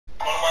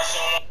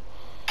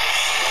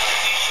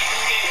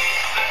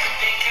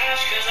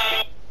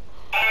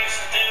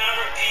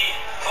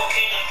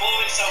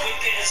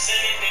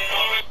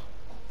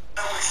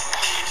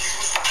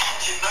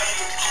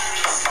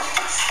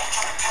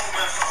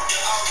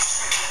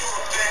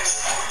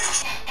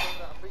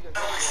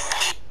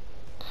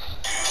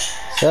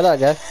Yeah, that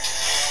guy.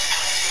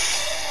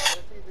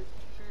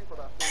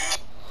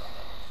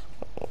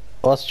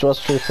 What's true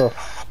for?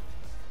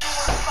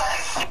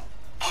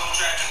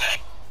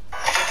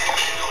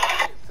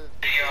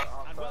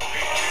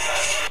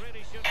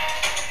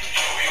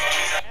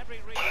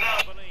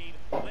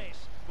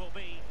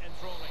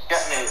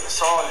 Get me?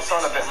 It's all a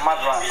bit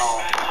mad right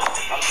now.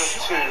 I'm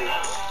just too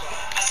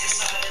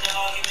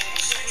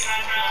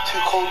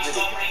cold with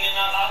it.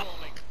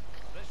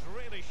 This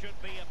really should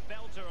be a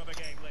belter of a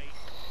game, Lee.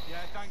 Yeah,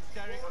 thanks,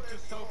 Derek. I'm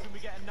just hoping we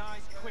get a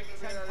nice, quick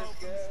tempo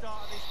from the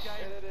start of this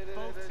game.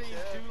 Both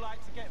teams do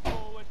like to get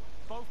forward.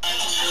 Both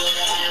teams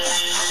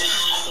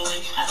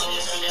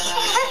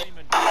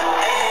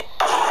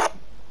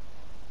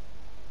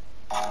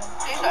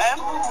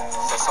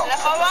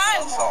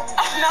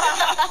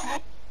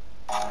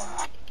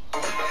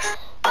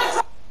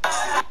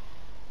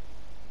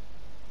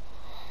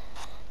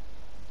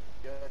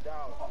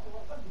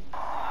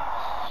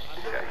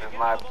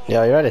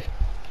Yeah, you ready?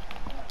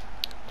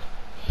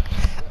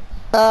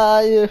 You. The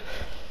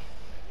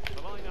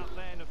lineup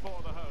then for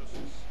the hosts.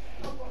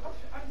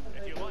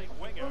 If you like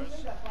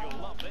wingers,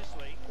 you'll love this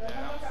league.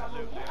 Yeah,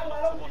 absolutely. I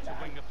love to watch a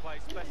winger play,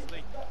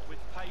 especially with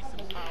pace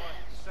and power.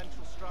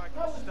 Central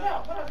strikers stay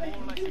more or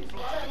less in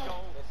front of the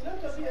goal. The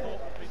support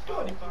will be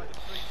provided by the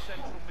three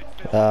central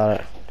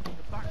midfielders. The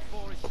back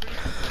four is three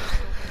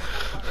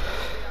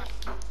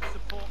to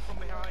support from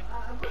behind.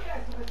 He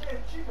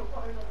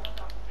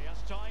has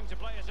time to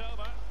play it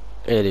over.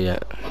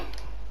 Idiot.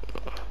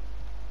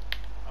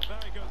 A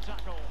very good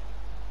tackle.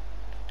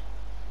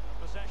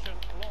 Possession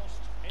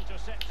lost,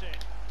 intercepted.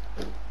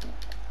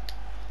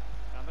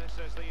 And this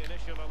is the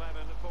initial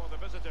 11 for the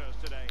visitors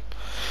today.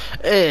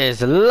 It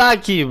is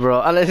laggy,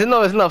 bro. And it's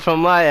not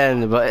from my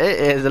end, but it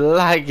is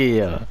laggy,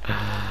 yo.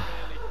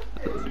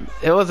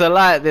 It wasn't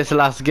like this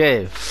last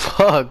game.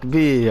 Fuck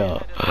me,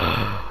 yo.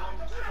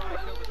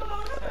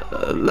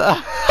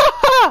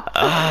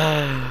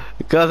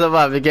 Because I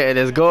might be getting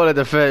this goal in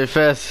the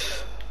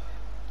 31st.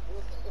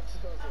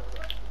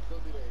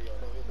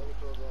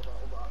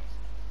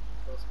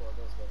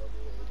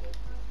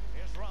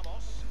 Here's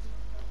Ramos.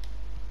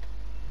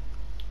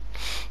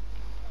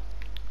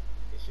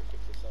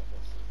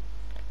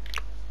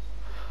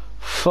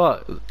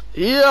 Fuck.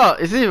 Yo,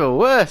 it's even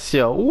worse,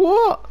 yo.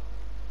 What?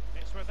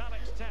 It's with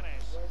Alex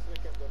Telles.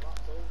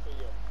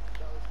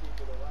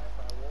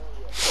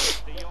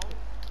 De Jong.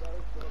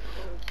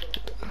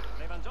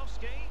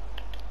 Lewandowski.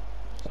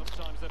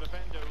 Sometimes the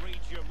defender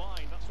reads your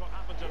mind. That's what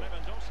happened to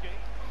Lewandowski.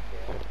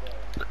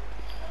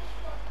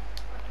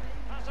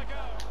 Has a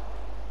go.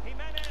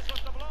 Jimenez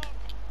with the block.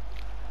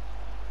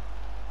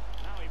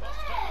 Now he must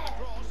take the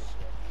cross.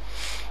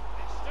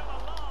 It's still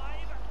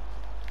alive.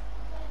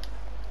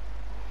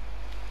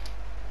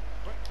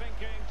 Quick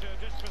thinking to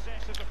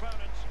dispossess his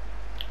opponent.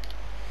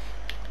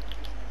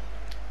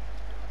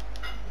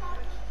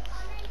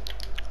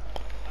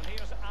 And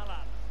here's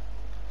Alan.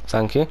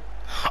 Thank you.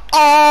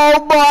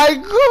 Oh my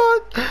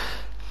god!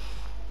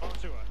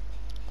 Onto it.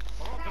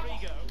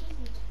 Rodrigo.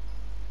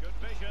 Good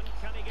vision.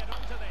 Can he get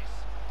onto this?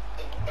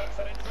 That's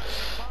an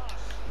interesting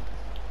pass.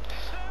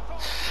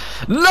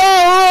 No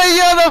way,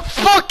 you're the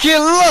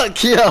fucking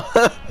luck, yo!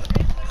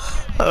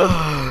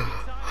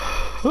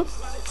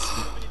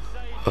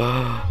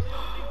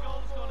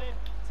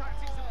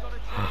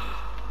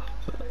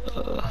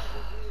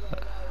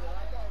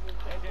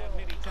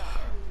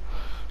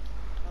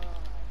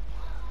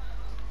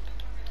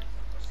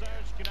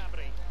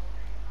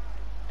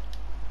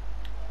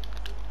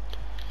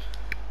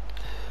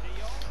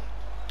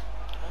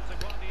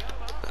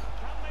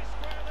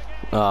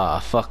 Ah,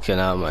 fucking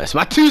hell, man. It's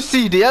my two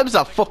CDMs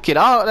are fucking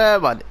out there,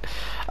 man.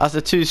 That's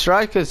the two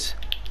strikers.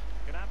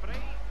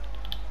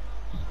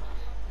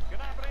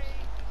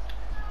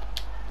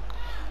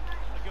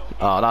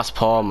 Oh, that's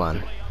poor, man.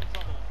 Yeah,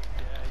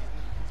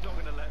 he's not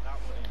going to let that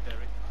one in,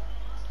 Derek.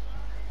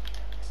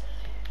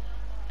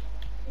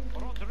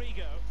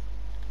 Rodrigo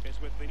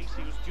is with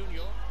Vinicius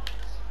Junior.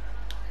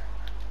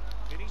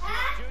 Vinicius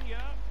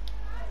Junior.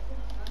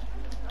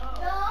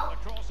 The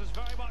cross is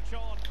very much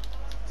on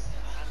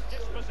and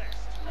dispossessed.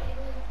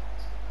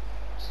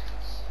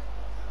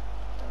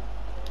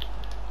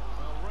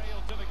 Well,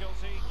 real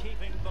difficulty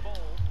keeping the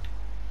ball.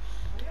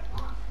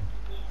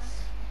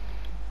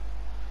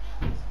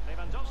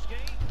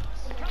 Lewandowski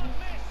can't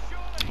miss,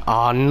 surely.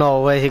 Oh,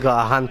 no way he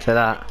got a hand to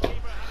that.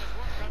 Keeper had his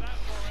work cut out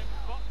for him,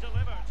 but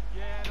delivered.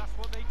 Yeah, that's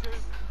what they do.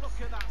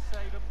 Look at that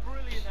save, a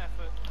brilliant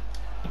effort.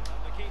 And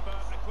the keeper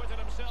acquitted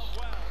himself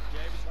well.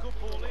 Yeah, it was a good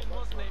ball in,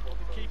 wasn't it? But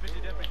the keeper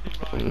did everything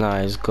right.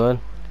 Nah, he's good.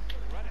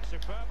 Read it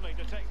superbly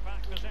to take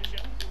back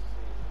possession.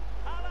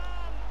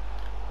 Alan!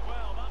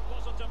 Well, that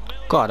wasn't a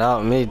million. God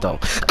help me, though.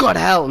 God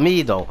help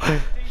me, though.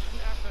 Decent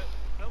effort.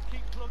 They'll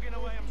keep plugging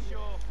away, I'm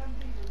sure.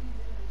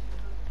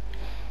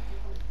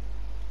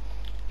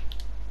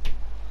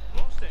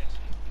 Lost it.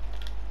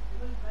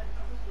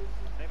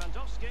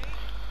 Lewandowski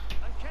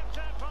and kept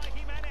out by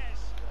Jimenez.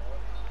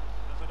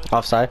 As an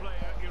Offside. player,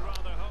 you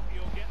rather hope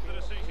you'll get the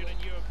decision in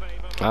your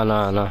favour. I know,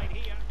 I know.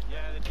 Here.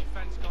 Yeah, the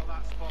defence got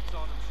that spot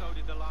on, and so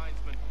did the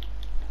linesman.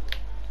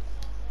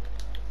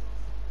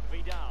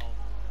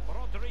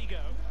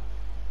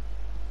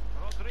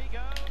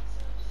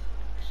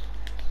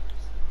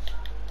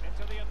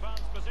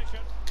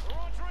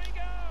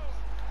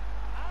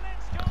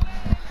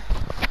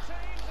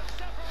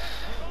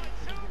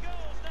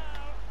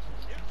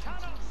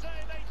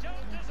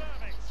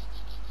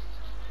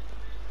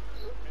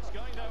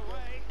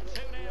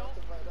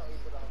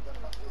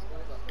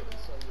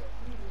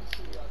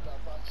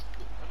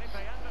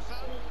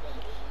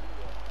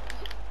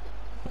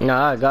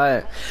 Nah, I got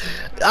it.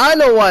 I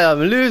know why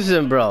I'm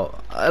losing, bro.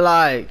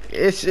 Like,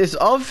 it's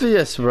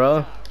obvious,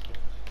 bro.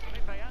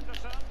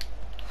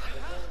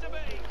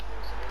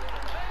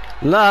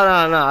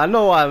 Nah. I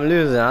know why I'm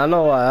losing. I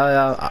know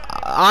why.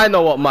 I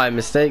know what my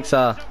mistakes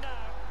are.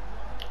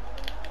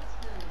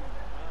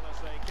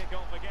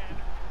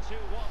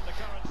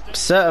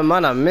 Certain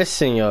man I'm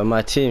missing, yo, in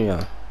my team, yo.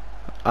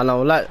 And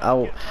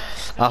I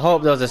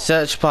hope there's a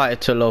search party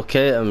to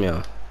locate him,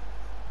 yo.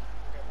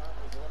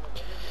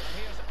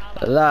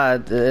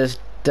 Lad, it's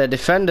the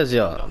defenders,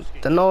 yo.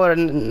 They're nowhere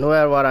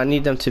where I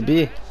need them to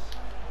be.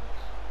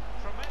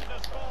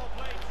 Tremendous ball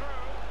played through.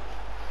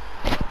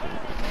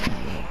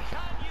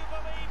 Can you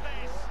believe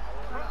this?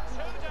 From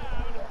 2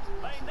 down,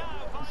 they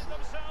now find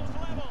themselves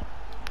level.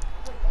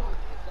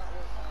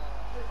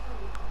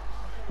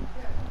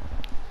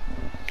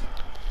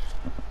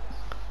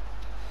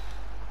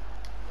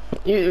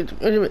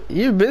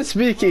 You've been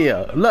speaking,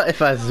 yo. Not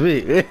if I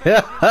speak.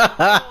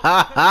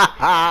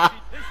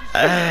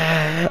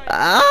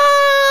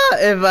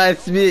 If I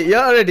speak, you're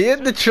already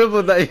in the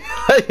trouble that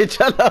you're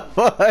trying to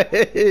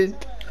avoid.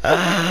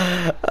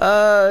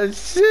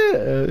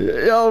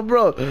 Shit. Yo,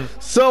 bro.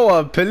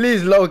 Someone,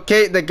 please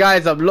locate the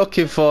guys I'm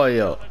looking for,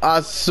 yo.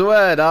 I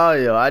swear now,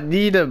 yo. I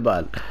need them,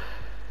 man.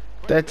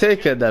 They're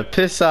taking the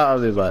piss out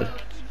of me, man.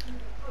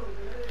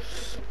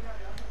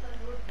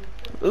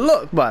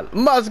 Look, man.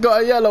 Matt's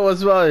got a yellow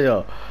as well,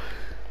 yo.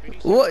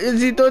 What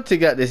is he doing to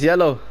get this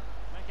yellow?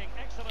 Making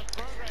excellent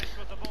progress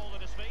with the ball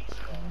at his feet.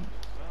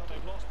 Well,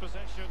 they've lost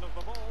possession of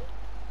the ball.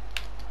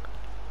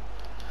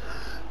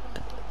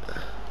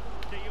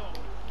 De Jong.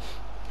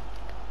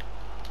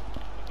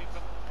 Looking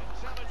for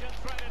intelligent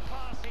threaded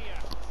pass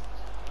here.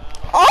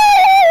 Oh!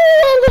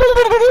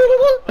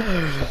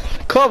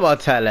 Come on,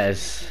 tell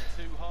us.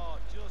 Too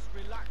hard. Just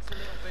relax a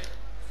little bit.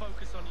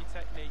 Focus on your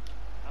technique.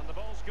 And the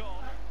ball's gone.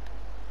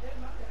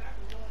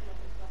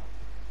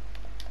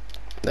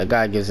 The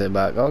guy gives it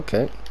back.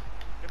 Okay.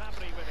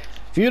 Gnabry with it.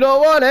 If you don't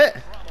want it,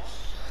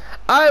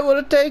 I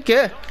will take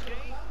it.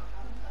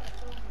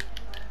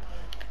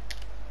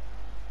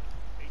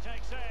 He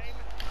takes aim.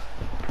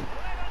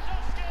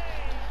 Lewandowski!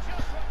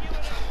 Just what you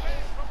would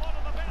expect from one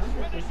of the best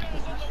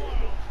finishers in the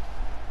world.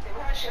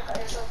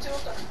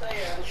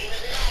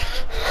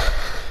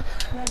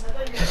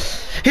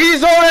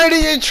 He's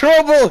already in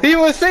trouble. He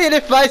was saying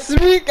if I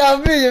speak, I'll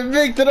be in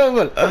big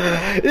trouble.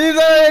 He's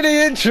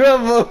already in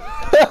trouble.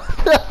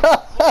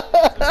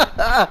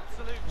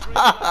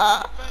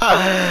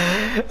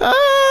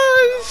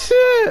 Oh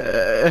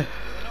shit.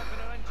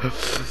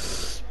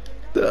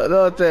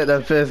 Don't take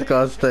the piss,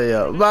 Costa,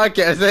 yo. Man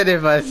kept saying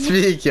if I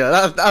speak, yo.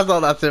 That's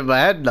all that's in my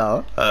head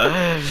now.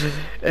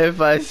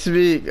 If I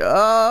speak.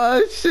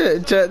 Oh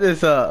shit, check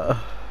this out.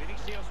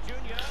 Vinicius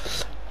Junior.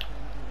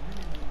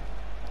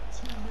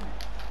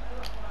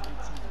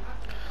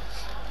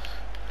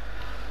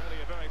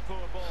 Really a very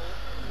poor ball.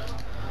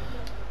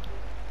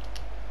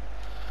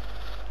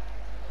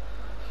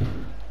 And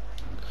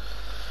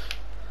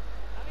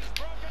he's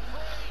broken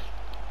free.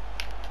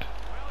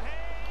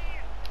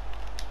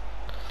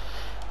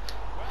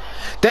 Well,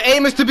 The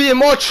aim is to be in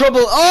more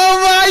trouble. Oh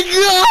my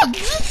god!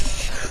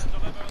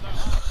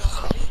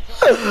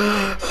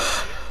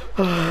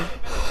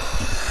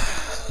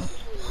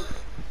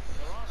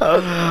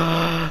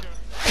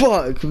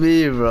 Fuck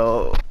me,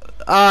 bro.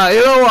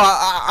 You know what?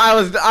 I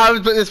was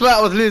it's why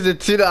I was losing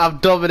 2.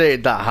 I've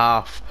dominated that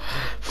half.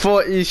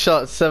 40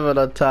 shots, 7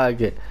 on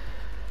target.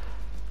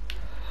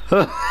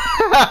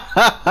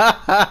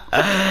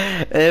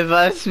 If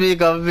I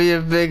speak, I'll be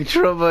in big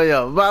trouble,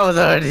 yo. Man was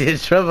already in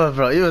trouble,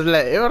 bro. He was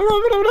like,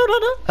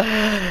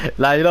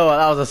 nah, you know what?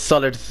 That was a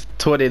solid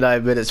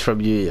 29 minutes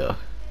from you, yo.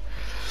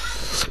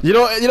 You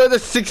know the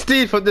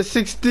 16th from the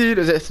 16th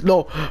is it?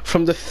 No,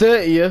 from the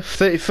 30th,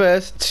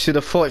 31st to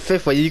the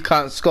 45th where you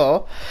can't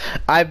score.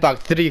 I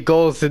bagged 3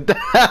 goals in that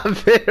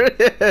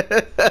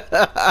period.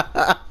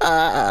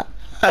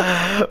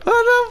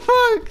 What the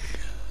fuck?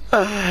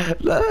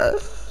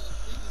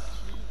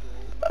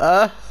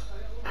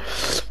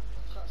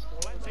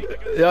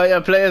 Yo,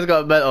 your players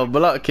got mental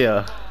block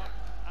here.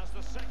 as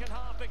the second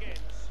half begins.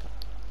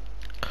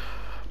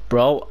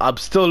 Bro, I'm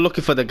still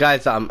looking for the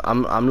guys that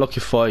I'm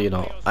looking for, you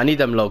know. I need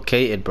them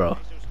located, bro.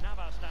 Jesus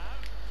Navas now.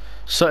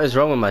 Something's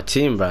wrong with my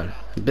team, man.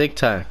 Big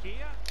time. Here.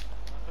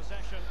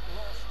 Possession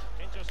lost.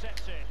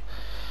 Intercepted.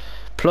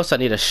 Plus, I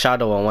need a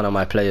shadow on one of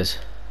my players.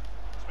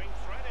 It's been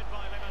threaded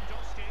by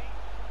Lewandowski.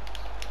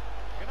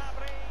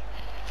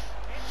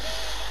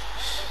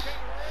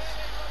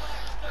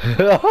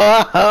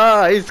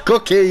 Gnabry. He's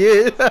cooking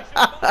you.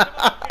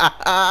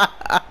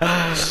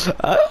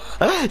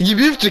 You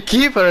moved to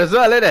keeper as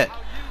well, innit?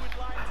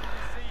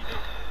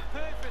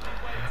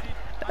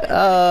 The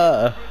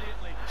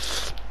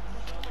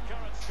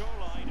current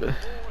scoreline 4-2.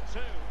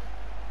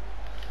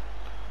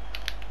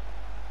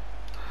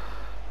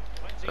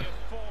 Plenty of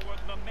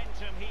forward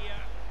momentum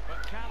here, but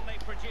can they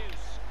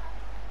produce?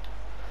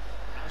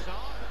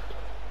 Hazard.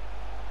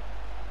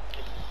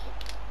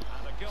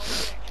 And a goal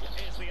kick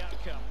is the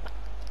outcome.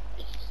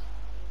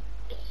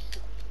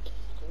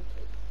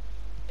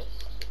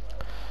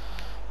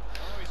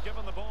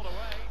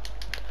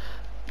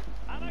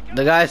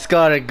 The guy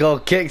scoring goal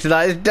kicks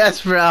like it's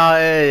desperate out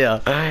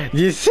here, yo.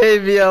 You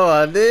save me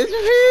on this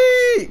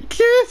feet,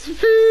 kiss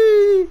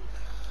me.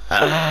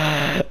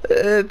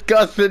 It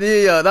cost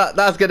me, yo.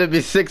 That's gonna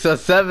be 6 or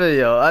 7,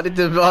 yo. I need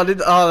all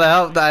the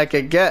help that I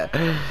can get.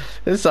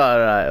 It's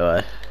alright,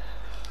 man.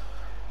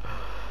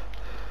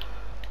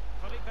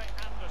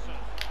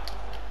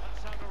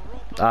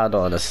 I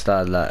don't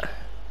understand that.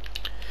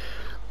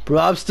 Bro,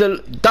 I'm still...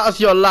 That's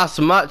your last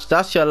match.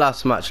 That's your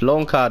last match.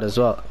 Loan card as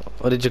well.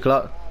 What did you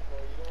clock?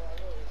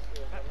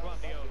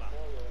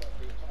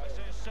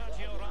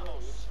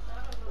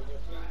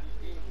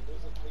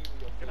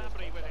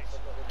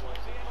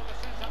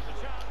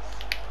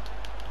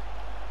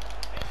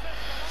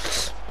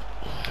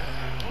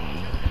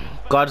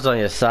 God's on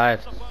your side.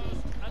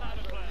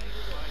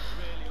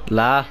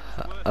 La,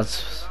 I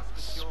was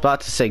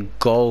about to say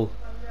goal.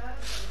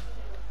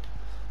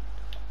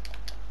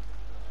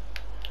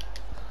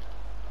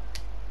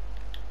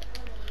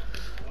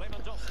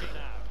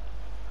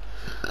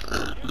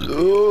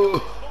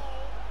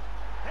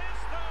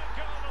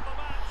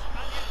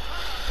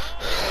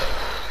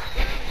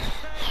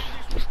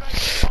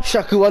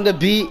 Shaku on the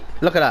beat.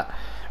 Look at that.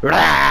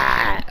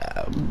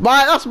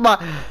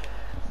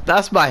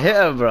 That's my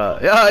hitter, bro.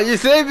 Yo, you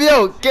see me,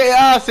 yo? Get your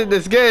ass in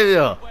this game,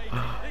 yo.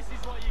 This is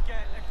what you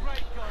get, a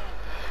great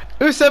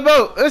goal.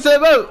 Usabo,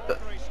 Usabo.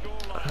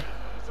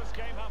 This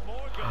game had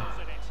more goals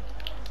in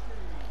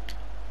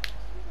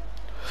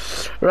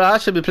it. Right, I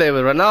should be playing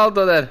with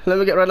Ronaldo then. Let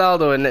me get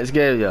Ronaldo in next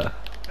game, yo.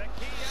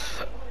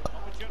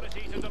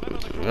 Opportunity to deliver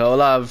the goal. No,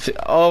 love.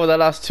 Over the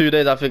last 2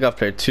 days, I think I've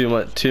played too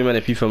many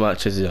FIFA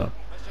matches, yo.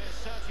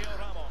 Sergio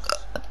Ramos.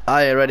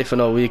 I ain't ready for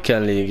no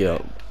weekend league,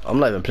 yo. I'm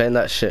not even playing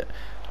that shit.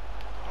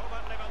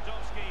 Robert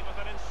Lewandowski with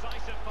an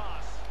incisive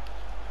pass.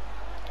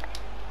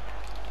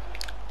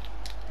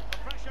 The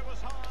pressure was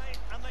high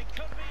and they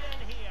could be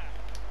in here.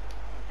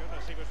 Oh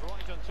goodness, he was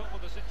right on top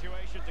of the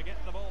situation to get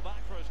the ball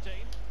back for his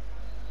team.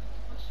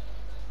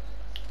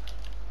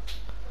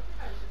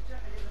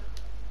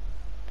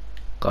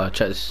 Gotta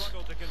check this.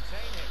 Struggled to contain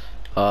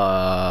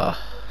him.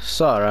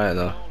 It's alright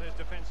though. All his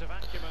defensive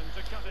acumen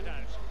to cut it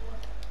out.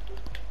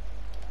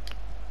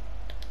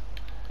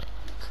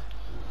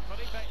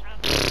 Felipe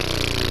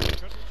Anderson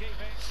couldn't keep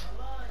it.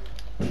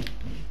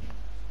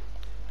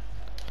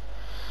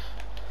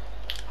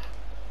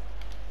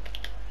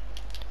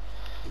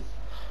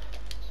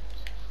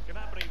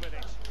 Gnabry with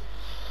it.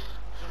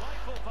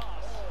 Delightful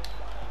pass.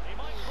 He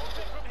might cross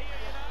it from here,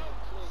 you know.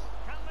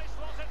 Can they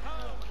slot it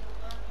home?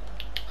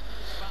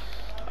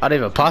 I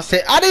didn't even pass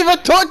it. I didn't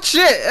even touch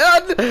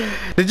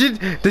it.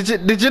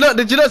 Did you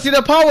not see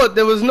the power?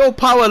 There was no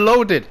power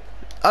loaded.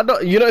 I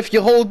don't. You know, if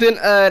you hold in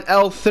an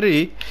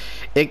L3,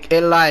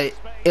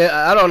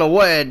 I don't know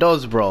what it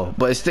does, bro,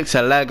 but it sticks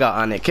a leg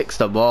out and it kicks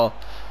the ball.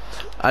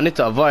 I need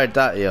to avoid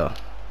that, yo.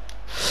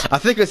 I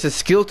think it's a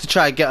skill to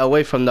try and get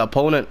away from the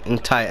opponent in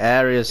tight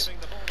areas.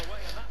 Giving the ball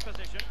away in that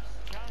position.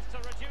 Chance to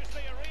reduce the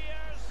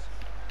arrears.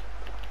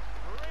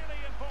 Really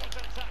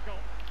important tackle.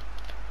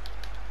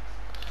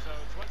 So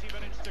 20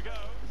 minutes to go.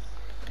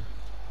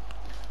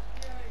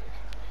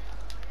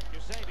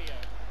 Eusebio.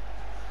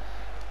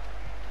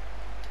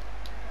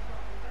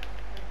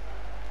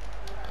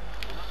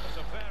 That was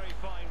a very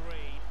fine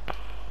read.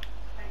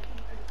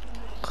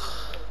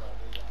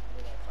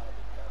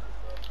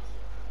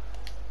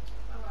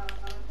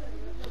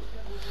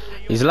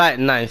 He's like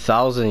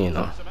 9,000, you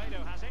know.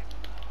 Semedo has it.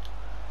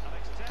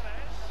 Alex Tellez.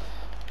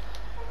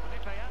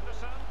 Felipe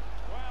Anderson.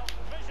 Well,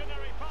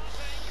 visionary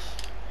passing.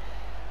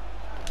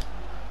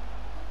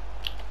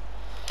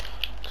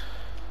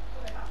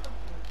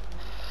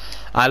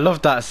 I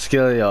love that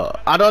skill, yo.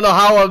 I don't know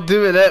how I'm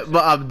doing it,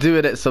 but I'm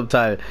doing it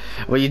sometimes.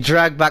 When you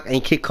drag back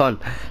and kick on.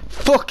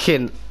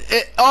 Fucking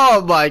it,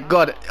 oh my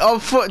god. On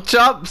foot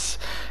jumps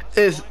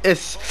it's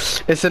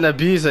an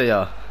abuser,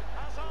 yo.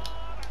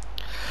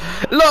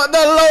 Look, the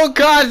low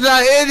cards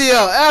are in,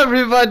 yo.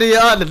 Everybody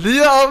on.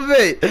 You know what I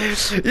mean?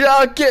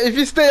 Yo, okay, if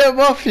you stay them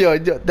off, yo,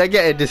 they're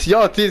getting this.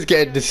 Your team's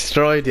getting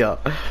destroyed, yo.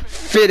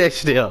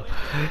 Finished, yo.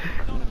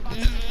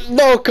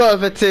 No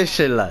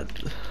competition, lad.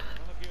 Well,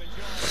 if you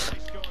enjoy a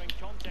high-scoring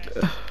contest,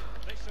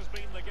 this has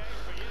been the game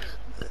for you.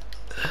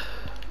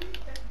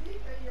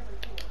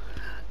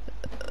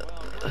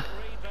 Well, good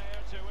read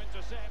there to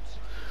intercept.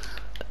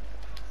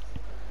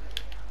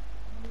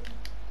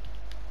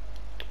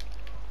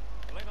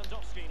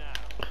 Lewandowski now.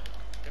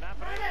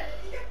 Gnabry.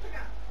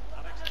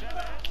 Alex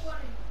Tellez.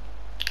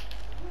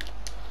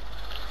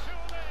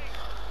 Surely.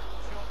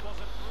 Shot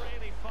wasn't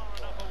really far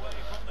enough away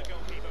from the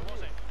goalkeeper,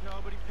 was it? No,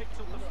 but he picked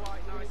up the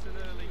flight nice and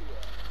early.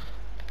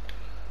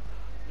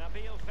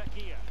 Nabil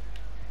Fekir.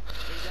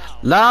 Vidal.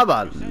 La,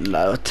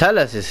 man. Tell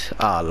us this.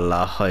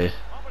 Allah.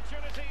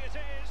 Opportunity it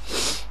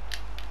is.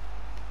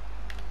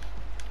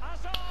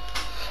 Hazard.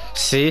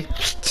 See?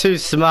 Too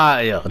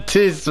smart, yo.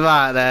 Too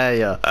smart there,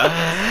 yo.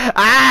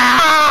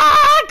 Ah!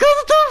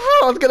 Costa,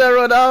 I was gonna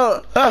run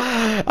out.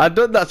 I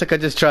done that so I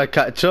could just try and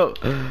catch up.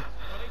 Felipe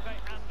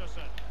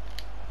Anderson.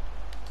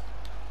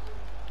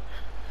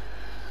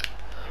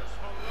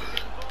 Useful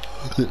looking ball.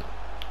 It was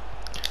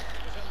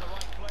in the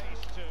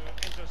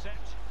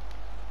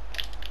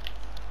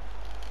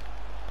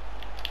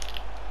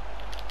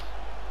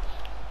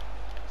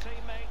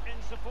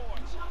support.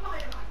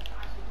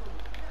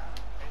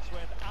 It's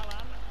with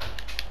Alan.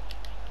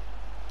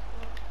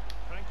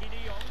 Frankie de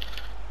Jong.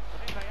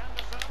 Felipe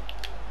Anderson.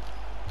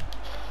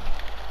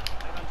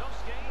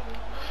 Lewandowski.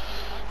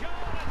 A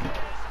goal it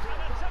is,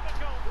 and a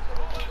typical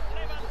Robert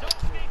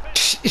Lewandowski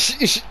finish.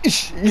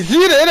 You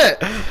see that, innit?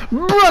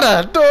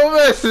 Brother, don't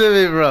mess with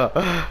me, bro.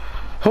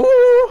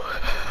 Woo.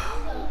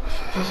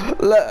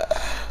 Look,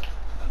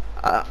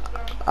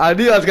 I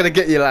knew I was gonna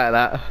get you like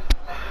that.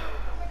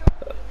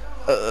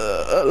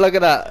 Look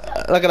at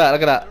that. Look at that.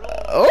 Look at that.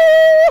 Oh!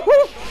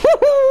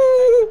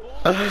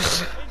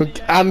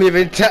 I'm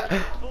even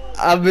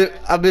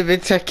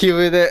techie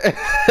with it.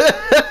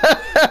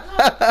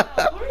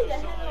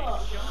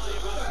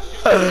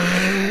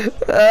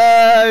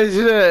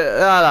 Shit.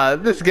 Nah,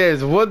 this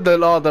game's won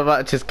than all the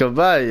matches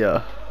combined,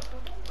 yo.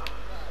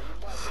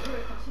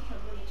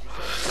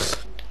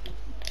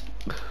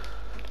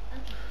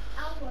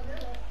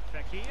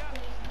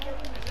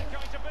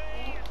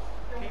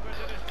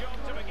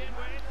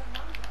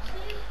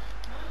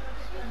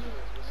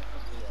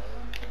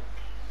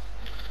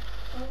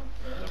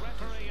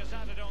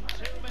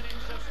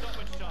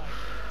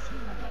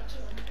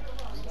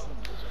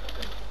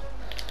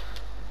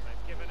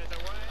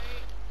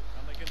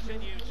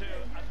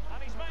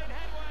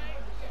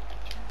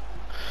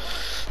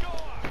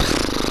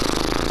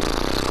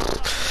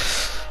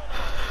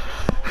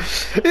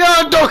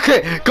 Yo, don't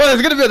quit! God,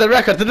 it's gonna be on the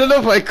record. I don't know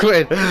if I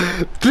quit.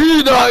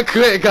 Do not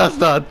quit,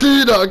 Costa.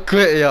 Do not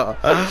quit, yo.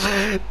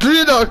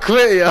 Do not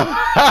quit, yo.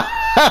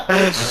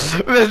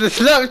 Mr.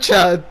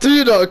 Snapchat,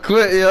 do not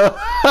quit, yo.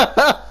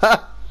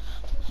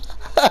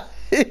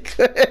 He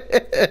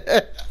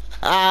quit.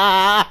 Yo,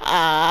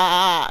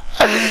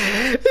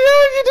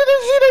 you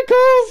didn't see the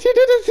goals. You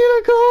didn't see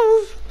the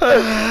goals.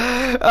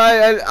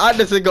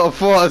 Anderson got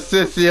 4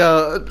 assists,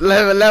 yo.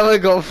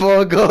 Lemon got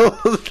 4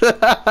 goals.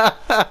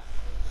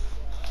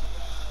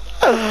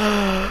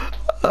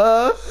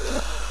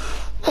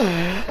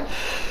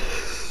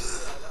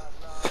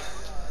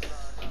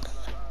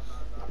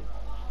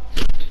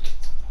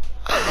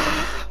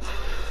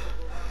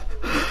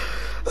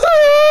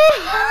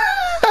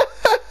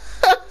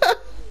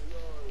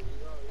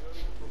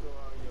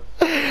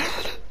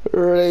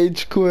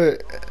 Rage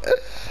quit.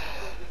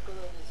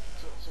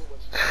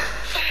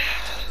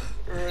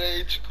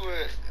 Rage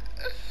quit.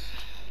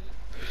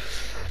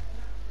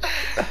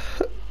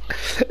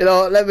 You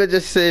know, let me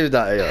just save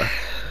that, yo.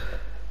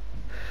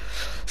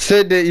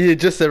 Send it you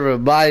just a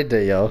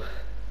reminder, yo.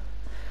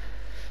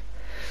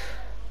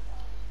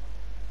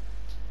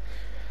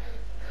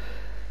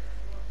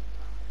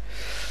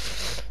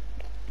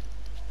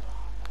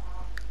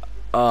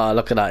 Oh,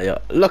 look at that, yo.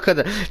 Look at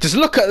that. Just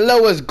look at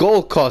Lower's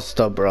goal,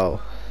 Costa,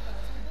 bro.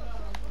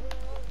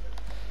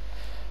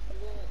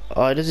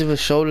 Oh, it doesn't even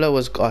show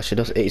Lower's. Gosh, it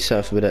does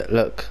 87th minute.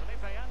 Look.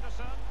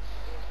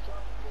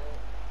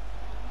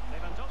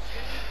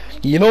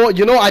 You know what?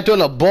 I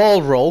done a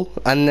ball roll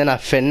and then I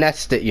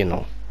finessed it. You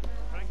know.